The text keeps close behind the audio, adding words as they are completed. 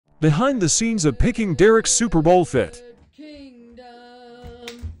Behind the scenes of picking Derek's Super Bowl fit.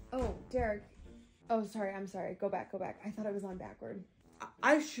 Kingdom. Oh, Derek. Oh, sorry. I'm sorry. Go back. I thought it was on backward.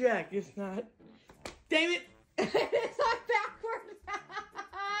 I checked. It's not. Damn it! It's on backward.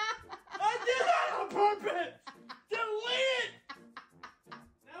 I did that on purpose! Delete it!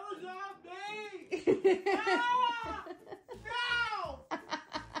 That was on me! Ah! No!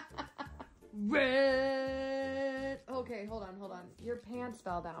 Red. Okay, hold on. Your pants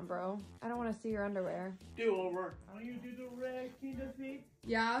fell down, bro. I don't want to see your underwear. Do over. How you do the red kingdom feet?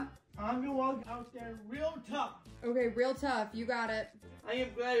 Yeah? I'm gonna walk out there real tough. Okay, real tough. You got it. I am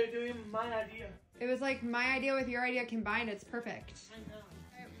glad you're doing my idea. It was like my idea with your idea combined. It's perfect. I know.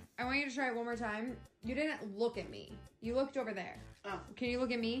 I want you to try it one more time. You didn't look at me. You looked over there. Oh. Can you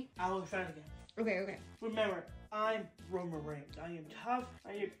look at me? I will try it again. Okay. Remember, I'm Roman Reigns. I am tough.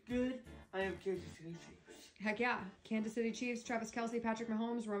 I am good. I am Kansas City Chiefs. Heck yeah. Kansas City Chiefs, Travis Kelce, Patrick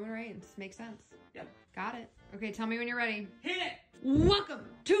Mahomes, Roman Reigns. Makes sense. Yep. Got it. Okay, tell me when you're ready. Hit it! Welcome